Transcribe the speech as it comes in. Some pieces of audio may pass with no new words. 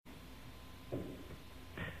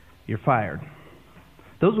you're fired.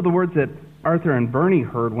 Those were the words that Arthur and Bernie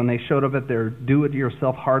heard when they showed up at their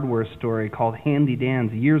do-it-yourself hardware store called Handy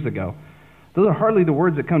Dan's years ago. Those are hardly the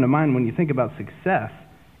words that come to mind when you think about success.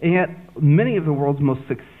 And yet, many of the world's most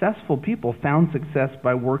successful people found success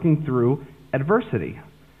by working through adversity.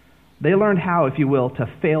 They learned how, if you will, to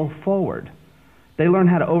fail forward. They learned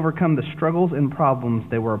how to overcome the struggles and problems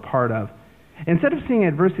they were a part of. Instead of seeing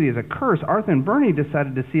adversity as a curse, Arthur and Bernie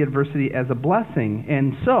decided to see adversity as a blessing.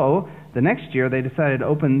 And so, the next year, they decided to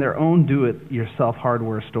open their own do-it-yourself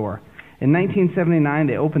hardware store. In 1979,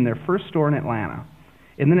 they opened their first store in Atlanta.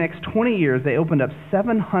 In the next 20 years, they opened up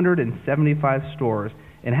 775 stores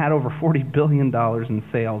and had over $40 billion in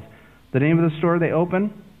sales. The name of the store they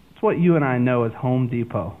opened? It's what you and I know as Home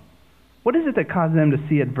Depot. What is it that caused them to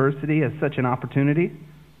see adversity as such an opportunity?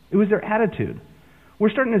 It was their attitude.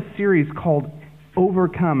 We're starting a series called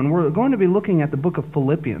Overcome, and we're going to be looking at the book of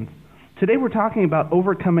Philippians. Today we're talking about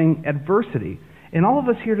overcoming adversity. And all of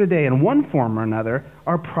us here today, in one form or another,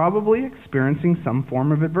 are probably experiencing some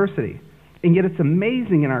form of adversity. And yet it's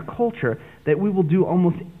amazing in our culture that we will do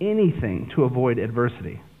almost anything to avoid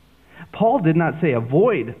adversity. Paul did not say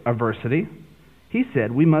avoid adversity. He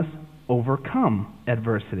said we must overcome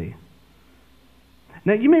adversity.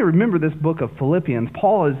 Now, you may remember this book of Philippians.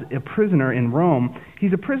 Paul is a prisoner in Rome.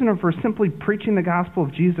 He's a prisoner for simply preaching the gospel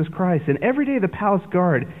of Jesus Christ. And every day the palace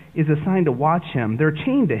guard is assigned to watch him. They're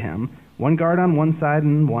chained to him, one guard on one side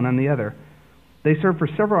and one on the other. They serve for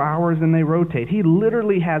several hours and they rotate. He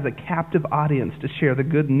literally has a captive audience to share the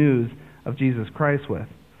good news of Jesus Christ with.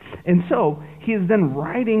 And so, he is then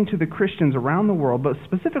writing to the Christians around the world, but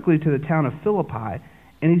specifically to the town of Philippi,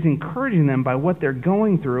 and he's encouraging them by what they're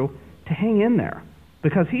going through to hang in there.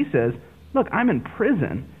 Because he says, look, I'm in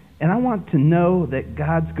prison, and I want to know that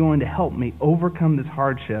God's going to help me overcome this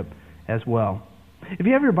hardship as well. If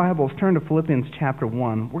you have your Bibles, turn to Philippians chapter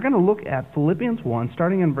 1. We're going to look at Philippians 1,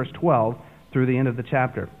 starting in verse 12 through the end of the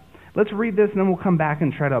chapter. Let's read this, and then we'll come back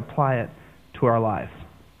and try to apply it to our lives.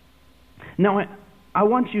 Now, I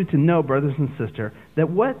want you to know, brothers and sisters, that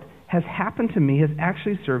what has happened to me has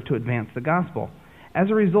actually served to advance the gospel. As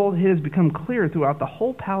a result, it has become clear throughout the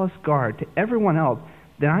whole palace guard to everyone else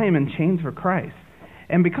that I am in chains for Christ.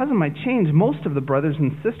 And because of my chains, most of the brothers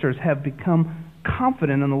and sisters have become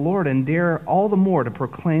confident in the Lord and dare all the more to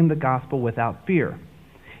proclaim the gospel without fear.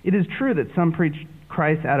 It is true that some preach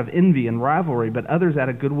Christ out of envy and rivalry, but others out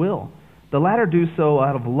of goodwill. The latter do so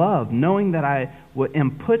out of love, knowing that I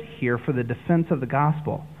am put here for the defense of the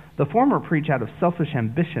gospel. The former preach out of selfish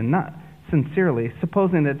ambition, not sincerely,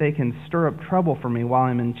 supposing that they can stir up trouble for me while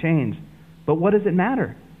I'm in chains. But what does it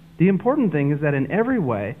matter? The important thing is that in every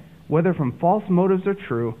way, whether from false motives or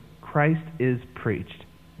true, Christ is preached.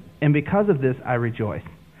 And because of this, I rejoice.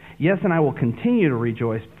 Yes, and I will continue to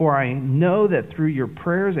rejoice, for I know that through your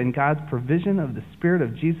prayers and God's provision of the Spirit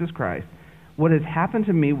of Jesus Christ, what has happened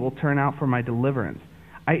to me will turn out for my deliverance.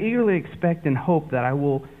 I eagerly expect and hope that I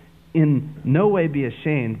will in no way be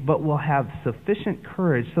ashamed, but will have sufficient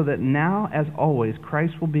courage so that now, as always,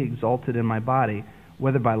 Christ will be exalted in my body,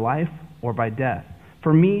 whether by life or by death.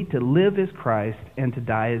 For me, to live is Christ, and to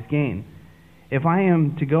die is gain. If I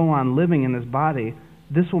am to go on living in this body,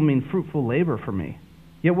 this will mean fruitful labor for me.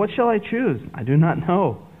 Yet what shall I choose? I do not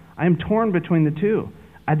know. I am torn between the two.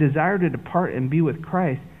 I desire to depart and be with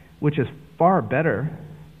Christ, which is far better,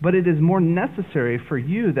 but it is more necessary for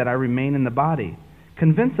you that I remain in the body.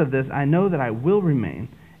 Convinced of this, I know that I will remain,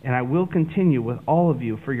 and I will continue with all of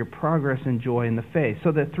you for your progress and joy in the faith,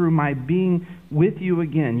 so that through my being with you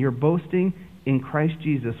again, your boasting in Christ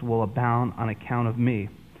Jesus will abound on account of me.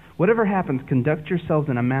 Whatever happens, conduct yourselves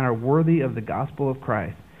in a manner worthy of the gospel of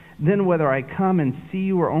Christ. Then whether I come and see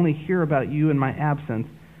you or only hear about you in my absence,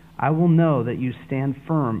 I will know that you stand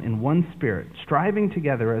firm in one spirit, striving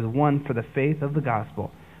together as one for the faith of the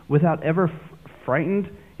gospel, without ever frightened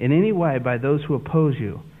in any way by those who oppose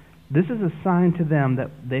you. This is a sign to them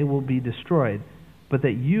that they will be destroyed, but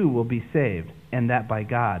that you will be saved, and that by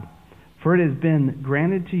God. For it has been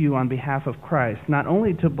granted to you on behalf of Christ, not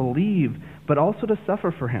only to believe, but also to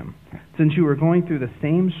suffer for him, since you were going through the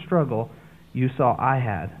same struggle you saw I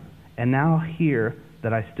had, and now hear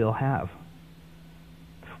that I still have.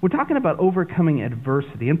 We're talking about overcoming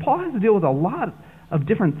adversity, and Paul has to deal with a lot of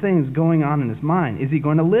different things going on in his mind. Is he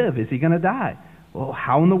going to live? Is he going to die? Well,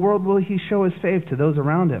 how in the world will he show his faith to those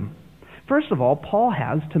around him? First of all, Paul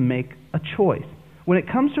has to make a choice. When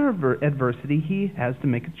it comes to adversity, he has to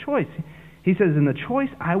make a choice. He says, and the choice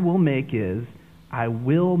I will make is, I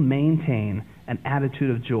will maintain an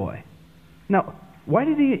attitude of joy. Now, why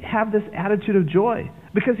did he have this attitude of joy?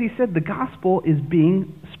 Because he said the gospel is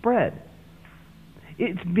being spread.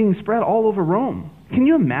 It's being spread all over Rome. Can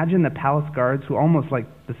you imagine the palace guards, who almost like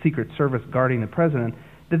the Secret Service guarding the president,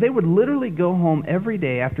 that they would literally go home every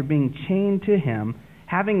day after being chained to him,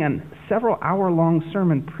 having a several hour-long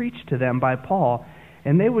sermon preached to them by Paul,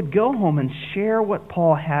 and they would go home and share what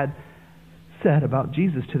Paul had said about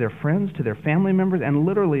Jesus to their friends, to their family members, and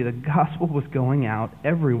literally the gospel was going out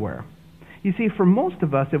everywhere. You see, for most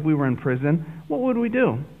of us, if we were in prison, what would we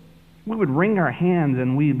do? We would wring our hands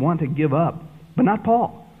and we'd want to give up, but not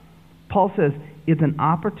Paul. Paul says it's an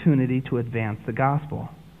opportunity to advance the gospel.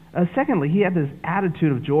 Secondly, he had this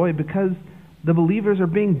attitude of joy because the believers are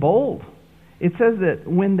being bold. It says that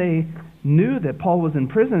when they knew that Paul was in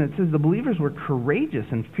prison, it says the believers were courageous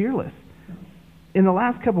and fearless. In the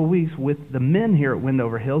last couple of weeks with the men here at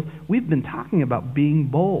Windover Hills, we've been talking about being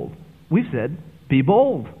bold. We've said, be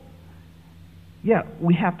bold. Yeah,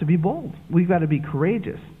 we have to be bold. We've got to be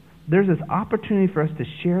courageous. There's this opportunity for us to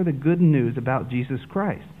share the good news about Jesus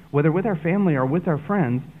Christ. Whether with our family or with our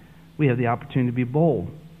friends, we have the opportunity to be bold.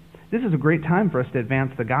 This is a great time for us to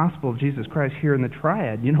advance the gospel of Jesus Christ here in the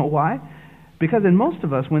Triad. You know why? Because in most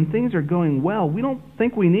of us, when things are going well, we don't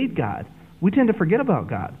think we need God. We tend to forget about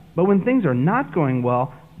God. But when things are not going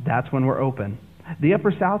well, that's when we're open. The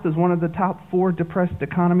Upper South is one of the top 4 depressed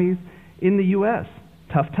economies in the U.S.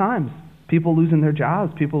 Tough times. People losing their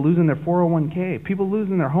jobs, people losing their 401k, people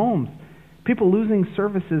losing their homes, people losing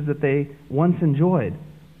services that they once enjoyed.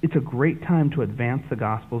 It's a great time to advance the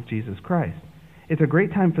gospel of Jesus Christ. It's a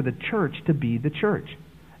great time for the church to be the church.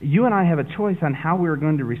 You and I have a choice on how we are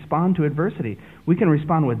going to respond to adversity. We can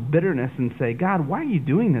respond with bitterness and say, God, why are you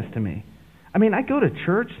doing this to me? I mean, I go to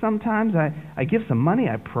church sometimes, I give some money,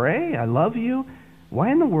 I pray, I love you.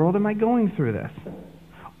 Why in the world am I going through this?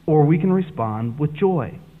 Or we can respond with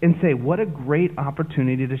joy and say, what a great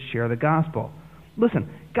opportunity to share the gospel. Listen,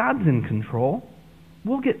 God's in control.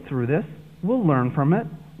 We'll get through this. We'll learn from it.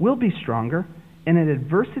 We'll be stronger. And in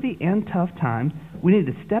adversity and tough times, we need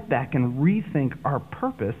to step back and rethink our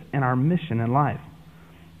purpose and our mission in life.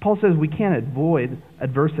 Paul says we can't avoid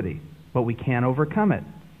adversity, but we can overcome it.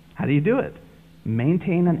 How do you do it?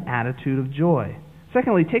 Maintain an attitude of joy.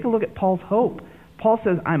 Secondly, take a look at Paul's hope. Paul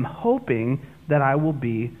says, I'm hoping that I will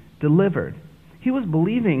be delivered. He was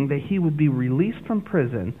believing that he would be released from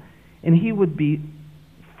prison and he would be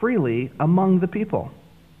freely among the people.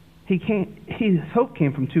 His hope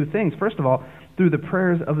came from 2 things. First of all, through the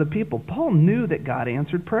prayers of the people. Paul knew that God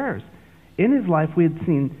answered prayers. In his life, we had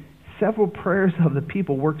seen several prayers of the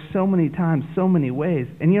people work so many times, so many ways.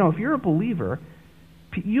 And if you're a believer,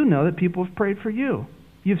 you know that people have prayed for you.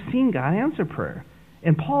 You've seen God answer prayer.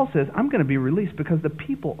 And Paul says, I'm going to be released because the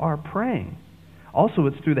people are praying. Also,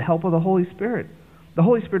 it's through the help of the Holy Spirit. The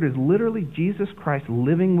Holy Spirit is literally Jesus Christ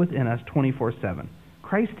living within us 24/7.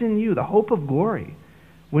 Christ in you, the hope of glory.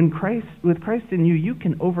 With Christ in you, you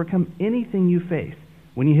can overcome anything you face.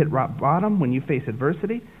 When you hit rock bottom, when you face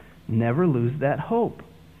adversity, never lose that hope.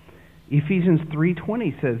 Ephesians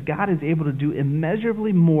 3:20 says, God is able to do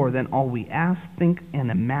immeasurably more than all we ask, think,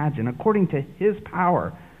 and imagine, according to His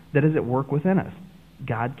power that is at work within us.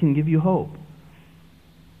 God can give you hope.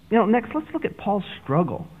 Next, let's look at Paul's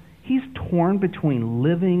struggle. He's torn between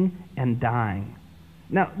living and dying.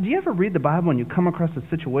 Now, do you ever read the Bible and you come across a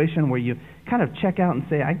situation where you kind of check out and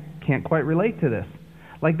say, I can't quite relate to this?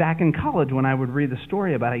 Like back in college when I would read the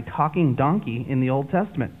story about a talking donkey in the Old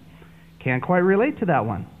Testament. Can't quite relate to that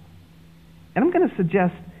one. And I'm going to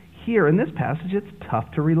suggest here in this passage it's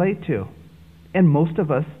tough to relate to. And most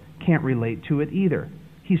of us can't relate to it either.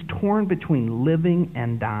 He's torn between living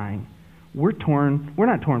and dying. We're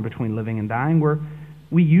not torn between living and dying.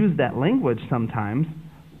 We use that language sometimes.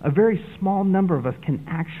 A very small number of us can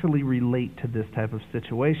actually relate to this type of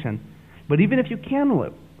situation. But even if you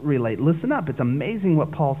can relate, listen up. It's amazing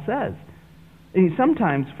what Paul says. And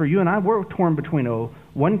sometimes for you and I, we're torn between a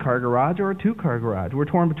 1-car garage or a 2-car garage. We're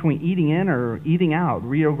torn between eating in or eating out,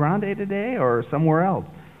 Rio Grande today or somewhere else.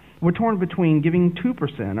 We're torn between giving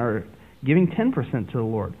 2% or giving 10% to the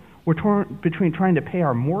Lord. We're torn between trying to pay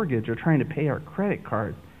our mortgage or trying to pay our credit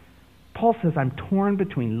card. Paul says, I'm torn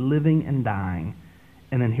between living and dying.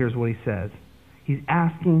 And then here's what he says. He's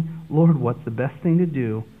asking, Lord, what's the best thing to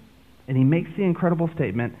do? And he makes the incredible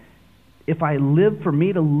statement, if I live, for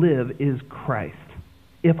me to live is Christ.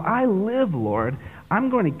 If I live, Lord,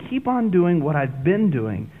 I'm going to keep on doing what I've been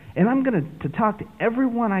doing. And I'm going to talk to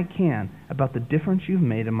everyone I can about the difference you've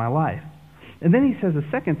made in my life. And then he says a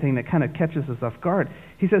second thing that kind of catches us off guard.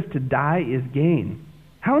 He says to die is gain.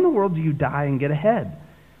 How in the world do you die and get ahead?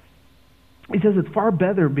 He says it's far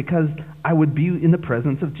better because I would be in the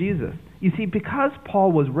presence of Jesus. You see, because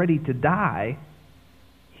Paul was ready to die,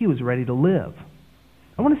 he was ready to live.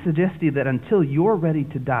 I want to suggest to you that until you're ready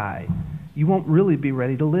to die, you won't really be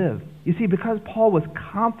ready to live. You see, because Paul was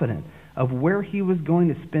confident of where he was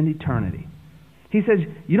going to spend eternity, he says,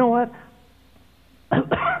 you know what?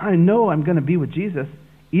 I know I'm going to be with Jesus.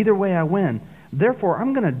 Either way I win. Therefore,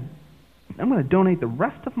 I'm going to donate the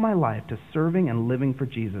rest of my life to serving and living for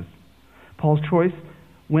Jesus. Paul's choice,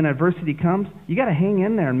 when adversity comes, you got to hang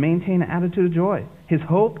in there and maintain an attitude of joy. His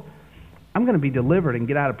hope, I'm going to be delivered and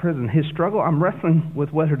get out of prison. His struggle, I'm wrestling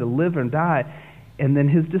with whether to live or die. And then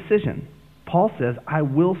his decision. Paul says, I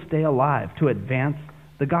will stay alive to advance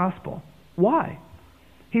the gospel. Why?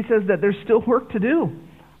 He says that there's still work to do.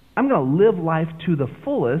 I'm going to live life to the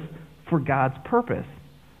fullest for God's purpose.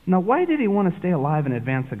 Now, why did he want to stay alive and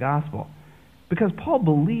advance the gospel? Because Paul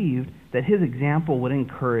believed that his example would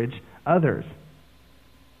encourage others.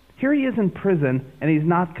 Here he is in prison, and he's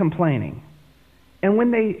not complaining. And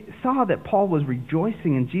when they saw that Paul was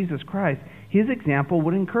rejoicing in Jesus Christ, his example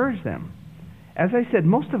would encourage them. As I said,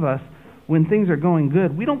 most of us, when things are going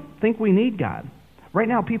good, we don't think we need God. Right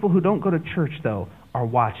now, people who don't go to church, though, are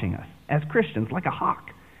watching us as Christians like a hawk.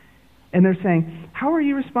 And they're saying, how are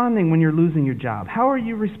you responding when you're losing your job? How are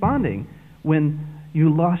you responding when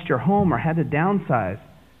you lost your home or had to downsize?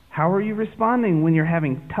 How are you responding when you're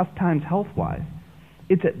having tough times health-wise?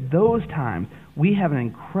 It's at those times we have an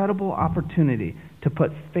incredible opportunity to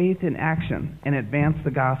put faith in action and advance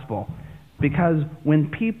the gospel. Because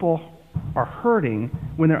when people are hurting,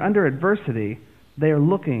 when they're under adversity, they are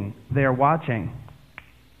looking, they are watching.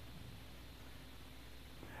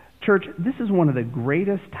 Church, this is one of the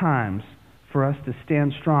greatest times for us to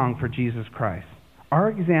stand strong for Jesus Christ. Our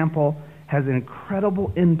example has an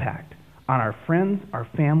incredible impact on our friends, our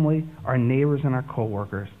family, our neighbors, and our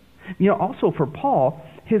co-workers. Also for Paul,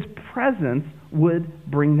 his presence would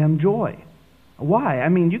bring them joy. Why? I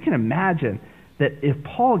mean, you can imagine that if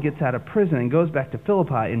Paul gets out of prison and goes back to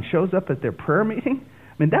Philippi and shows up at their prayer meeting,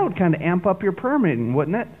 that would kind of amp up your prayer meeting,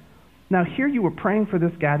 wouldn't it? Now, here you were praying for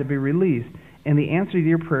this guy to be released, and the answer to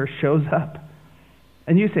your prayer shows up.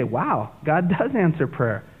 And you say, wow, God does answer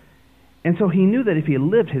prayer. And so he knew that if he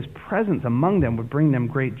lived, his presence among them would bring them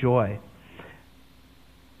great joy.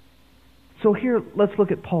 So here, let's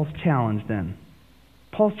look at Paul's challenge then.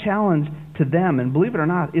 Paul's challenge to them, and believe it or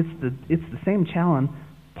not, it's the same challenge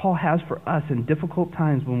Paul has for us in difficult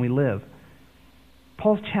times when we live.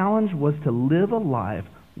 Paul's challenge was to live a life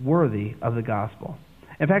worthy of the gospel.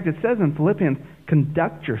 In fact, it says in Philippians,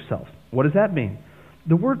 conduct yourself. What does that mean?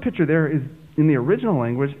 The word picture there is, in the original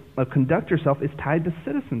language, of conduct yourself is tied to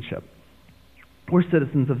citizenship. We're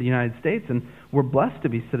citizens of the United States, and we're blessed to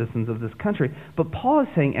be citizens of this country. But Paul is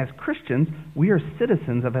saying, as Christians, we are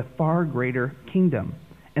citizens of a far greater kingdom.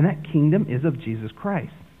 And that kingdom is of Jesus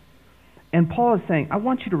Christ. And Paul is saying, I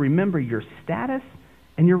want you to remember your status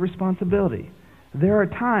and your responsibility. There are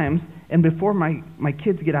times, and before my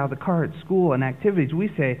kids get out of the car at school and activities, we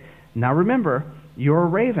say, now remember, you're a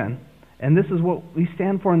Raven, and this is what we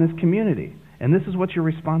stand for in this community. And this is what you're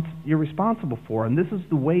responsible for, and this is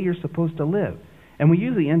the way you're supposed to live. And we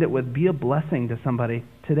usually end it with, be a blessing to somebody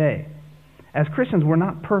today. As Christians, we're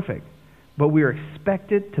not perfect, but we are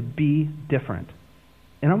expected to be different.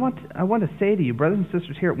 And I want to say to you, brothers and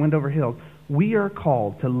sisters here at Wendover Hills, we are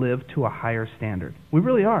called to live to a higher standard. We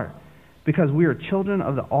really are, because we are children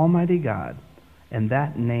of the Almighty God, and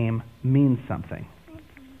that name means something.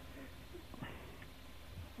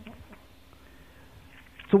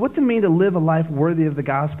 So what's it mean to live a life worthy of the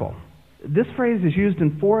gospel? This phrase is used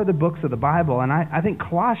in 4 of the books of the Bible, and I think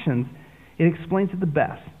Colossians, it explains it the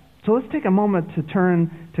best. So let's take a moment to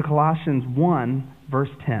turn to Colossians 1,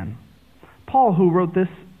 verse 10. Paul, who wrote this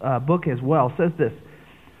book as well, says this,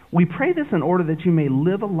 we pray this in order that you may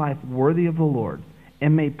live a life worthy of the Lord,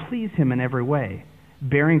 and may please him in every way,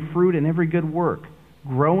 bearing fruit in every good work,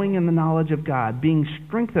 growing in the knowledge of God, being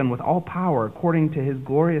strengthened with all power according to his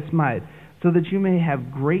glorious might, so that you may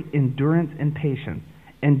have great endurance and patience,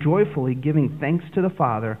 and joyfully giving thanks to the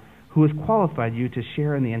Father who has qualified you to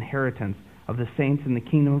share in the inheritance of the saints in the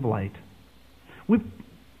kingdom of light.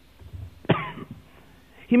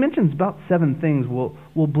 He mentions about 7 things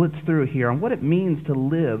we'll blitz through here on what it means to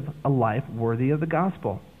live a life worthy of the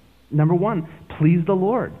gospel. Number 1, please the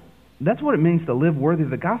Lord. That's what it means to live worthy of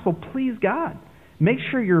the gospel. Please God. Make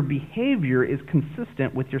sure your behavior is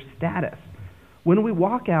consistent with your status. When we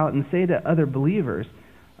walk out and say to other believers,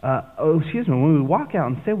 when we walk out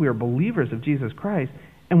and say we are believers of Jesus Christ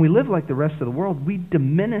and we live like the rest of the world, we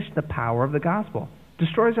diminish the power of the gospel.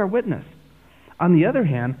 Destroys our witness. On the other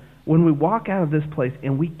hand, when we walk out of this place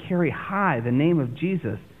and we carry high the name of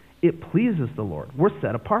Jesus, it pleases the Lord. We're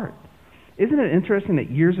set apart. Isn't it interesting that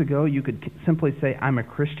years ago you could simply say, I'm a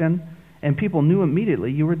Christian, and people knew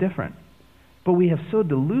immediately you were different. But we have so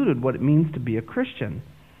diluted what it means to be a Christian.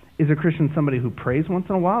 Is a Christian somebody who prays once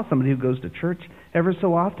in a while? Somebody who goes to church ever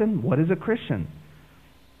so often? What is a Christian?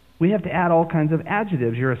 We have to add all kinds of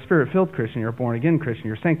adjectives. You're a Spirit-filled Christian. You're a born-again Christian.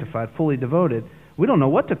 You're sanctified, fully devoted. We don't know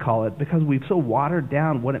what to call it because we've so watered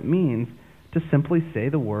down what it means to simply say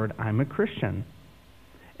the word, I'm a Christian.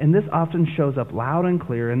 And this often shows up loud and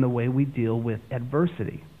clear in the way we deal with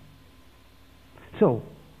adversity. So,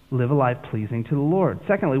 live a life pleasing to the Lord.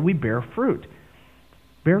 Secondly, we bear fruit.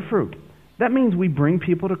 Bear fruit. That means we bring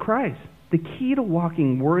people to Christ. The key to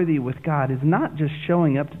walking worthy with God is not just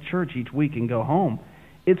showing up to church each week and go home.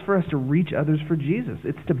 It's for us to reach others for Jesus.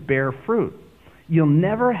 It's to bear fruit. You'll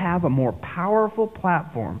never have a more powerful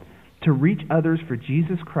platform to reach others for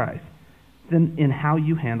Jesus Christ than in how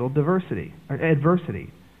you handle adversity.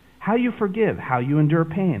 How you forgive, how you endure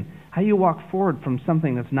pain, how you walk forward from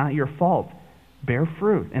something that's not your fault. Bear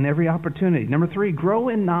fruit in every opportunity. Number 3, grow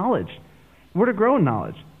in knowledge. We're to grow in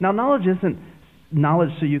knowledge. Now, knowledge isn't knowledge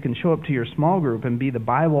so you can show up to your small group and be the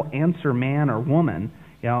Bible answer man or woman.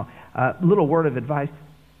 Little word of advice.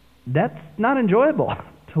 That's not enjoyable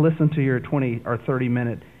to listen to your 20 or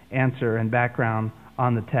 30-minute answer and background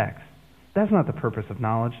on the text. That's not the purpose of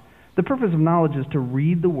knowledge. The purpose of knowledge is to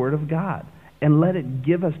read the Word of God and let it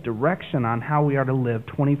give us direction on how we are to live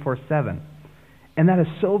 24/7. And that is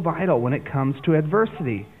so vital when it comes to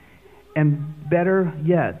adversity. And better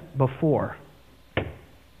yet, before.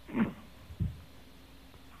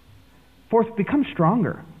 Fourth, become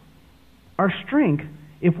stronger. Our strength,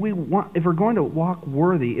 if we're going to walk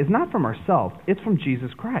worthy, is not from ourselves, it's from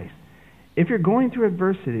Jesus Christ. If you're going through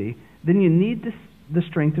adversity, then you need the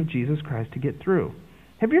strength of Jesus Christ to get through.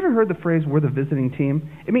 Have you ever heard the phrase, we're the visiting team?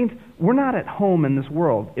 It means we're not at home in this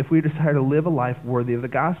world if we desire to live a life worthy of the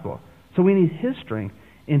gospel. So we need His strength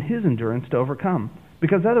and His endurance to overcome.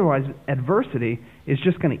 Because otherwise, adversity is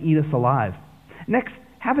just going to eat us alive. Next,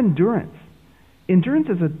 have endurance. Endurance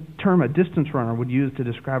is a term a distance runner would use to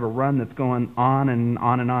describe a run that's going on and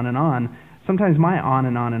on and on and on. Sometimes my on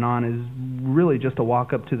and on and on is really just a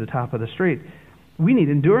walk up to the top of the street. We need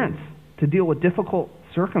endurance to deal with difficult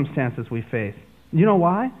circumstances we face. You know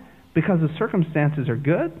why? Because the circumstances are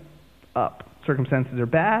good, up. Circumstances are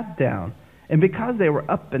bad, down. And because they were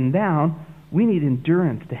up and down, we need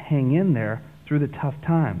endurance to hang in there through the tough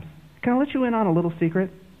times. Can I let you in on a little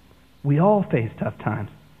secret? We all face tough times.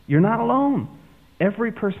 You're not alone.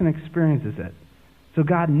 Every person experiences it. So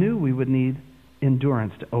God knew we would need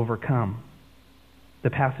endurance to overcome. The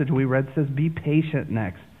passage we read says, be patient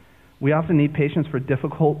next. We often need patience for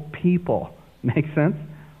difficult people. Make sense?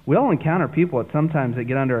 We all encounter people at sometimes that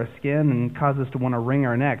get under our skin and cause us to want to wring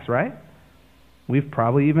our necks, right? We've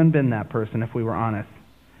probably even been that person if we were honest.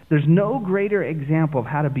 There's no greater example of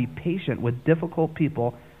how to be patient with difficult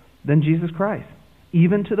people than Jesus Christ,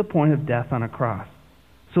 even to the point of death on a cross.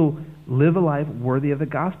 So live a life worthy of the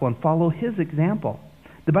gospel and follow His example.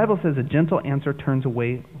 The Bible says a gentle answer turns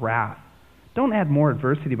away wrath. Don't add more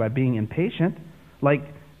adversity by being impatient. Like,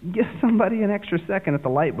 give somebody an extra second at the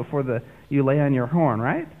light before you lay on your horn,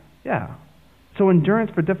 right? Yeah. So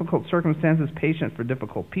endurance for difficult circumstances, patience for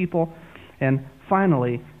difficult people. And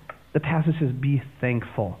finally, the passage says, be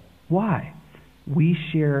thankful. Why? We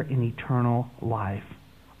share in eternal life.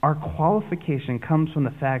 Our qualification comes from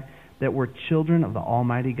the fact that we're children of the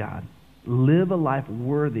Almighty God. Live a life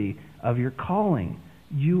worthy of your calling.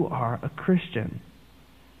 You are a Christian.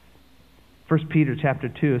 1 Peter chapter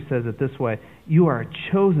 2 says it this way, you are a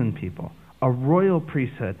chosen people, a royal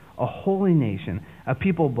priesthood, a holy nation, a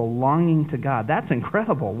people belonging to God. That's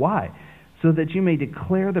incredible. Why? So that you may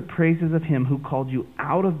declare the praises of Him who called you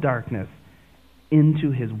out of darkness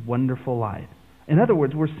into His wonderful light. In other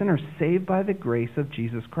words, we're sinners saved by the grace of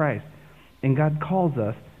Jesus Christ. And God calls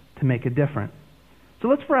us to make a difference. So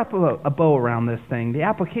let's wrap a bow around this thing. The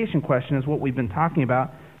application question is what we've been talking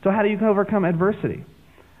about. So how do you overcome adversity?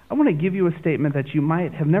 I want to give you a statement that you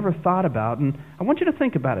might have never thought about, and I want you to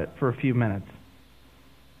think about it for a few minutes.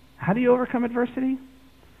 How do you overcome adversity?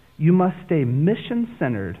 You must stay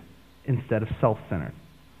mission-centered instead of self-centered.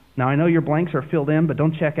 Now, I know your blanks are filled in, but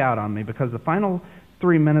don't check out on me because the final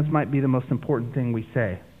 3 minutes might be the most important thing we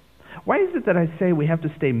say. Why is it that I say we have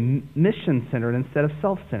to stay mission-centered instead of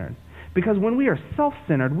self-centered? Because when we are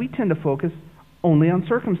self-centered, we tend to focus only on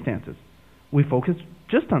circumstances. We focus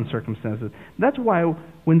just on circumstances. That's why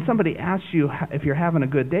when somebody asks you if you're having a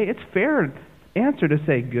good day, it's fair answer to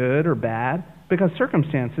say good or bad because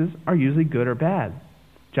circumstances are usually good or bad.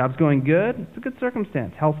 Job's going good, it's a good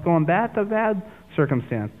circumstance. Health's going bad, it's a bad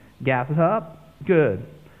circumstance. Gas is up, good.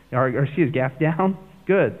 Or gas down,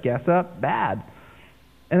 good. Gas up, bad.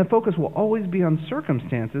 And the focus will always be on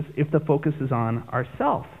circumstances if the focus is on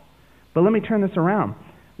ourself. But let me turn this around.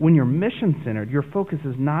 When you're mission-centered, your focus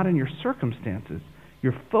is not on your circumstances.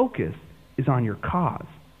 Your focus is on your cause.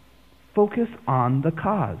 Focus on the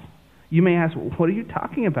cause. You may ask, what are you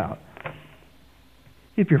talking about?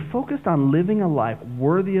 If you're focused on living a life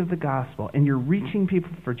worthy of the gospel and you're reaching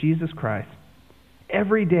people for Jesus Christ,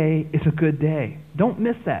 every day is a good day. Don't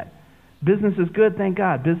miss that. Business is good, thank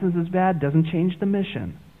God. Business is bad, doesn't change the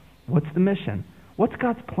mission. What's the mission? What's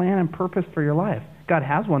God's plan and purpose for your life? God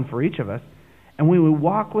has one for each of us. And when we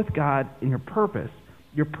walk with God in your purpose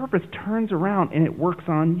turns around and it works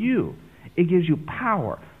on you. It gives you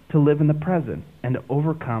power to live in the present and to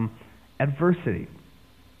overcome adversity.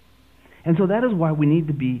 And so that is why we need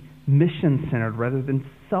to be mission-centered rather than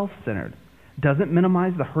self-centered. Doesn't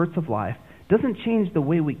minimize the hurts of life, doesn't change the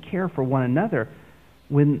way we care for one another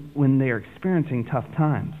when they are experiencing tough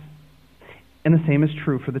times. And the same is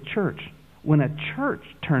true for the church. When a church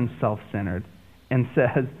turns self-centered and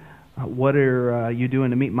says, what are you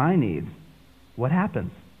doing to meet my needs? What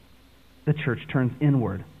happens? The church turns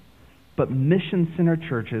inward. But mission-centered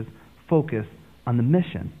churches focus on the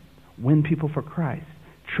mission, win people for Christ,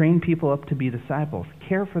 train people up to be disciples,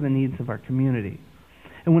 care for the needs of our community.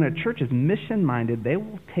 And when a church is mission-minded, they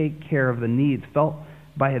will take care of the needs felt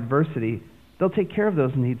by adversity. They'll take care of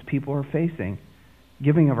those needs people are facing.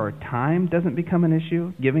 Giving of our time doesn't become an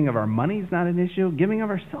issue. Giving of our money is not an issue. Giving of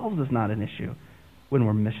ourselves is not an issue when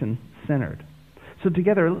we're mission-centered. So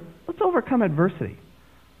together, let's overcome adversity.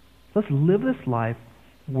 Let's live this life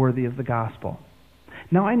worthy of the gospel.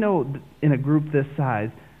 Now, I know in a group this size,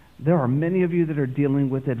 there are many of you that are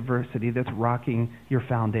dealing with adversity that's rocking your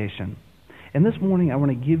foundation. And this morning, I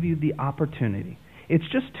want to give you the opportunity. It's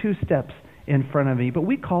just 2 steps in front of me, but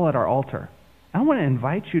we call it our altar. I want to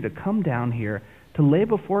invite you to come down here to lay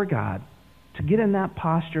before God, to get in that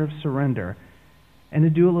posture of surrender, and to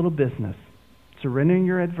do a little business. Surrendering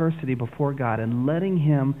your adversity before God and letting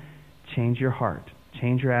Him change your heart,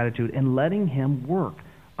 change your attitude, and letting Him work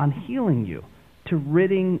on healing you, to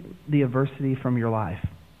ridding the adversity from your life.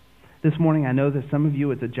 This morning, I know that some of you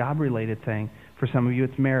it's a job-related thing. For some of you,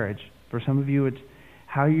 it's marriage. For some of you, it's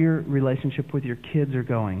how your relationship with your kids are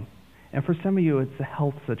going. And for some of you, it's a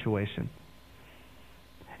health situation.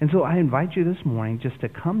 And so I invite you this morning just to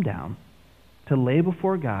come down, to lay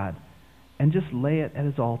before God, and just lay it at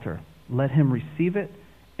His altar. Let Him receive it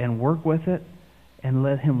and work with it, and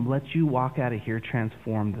let Him let you walk out of here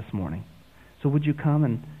transformed this morning. So would you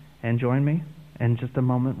come and join me? In just a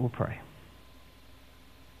moment, we'll pray.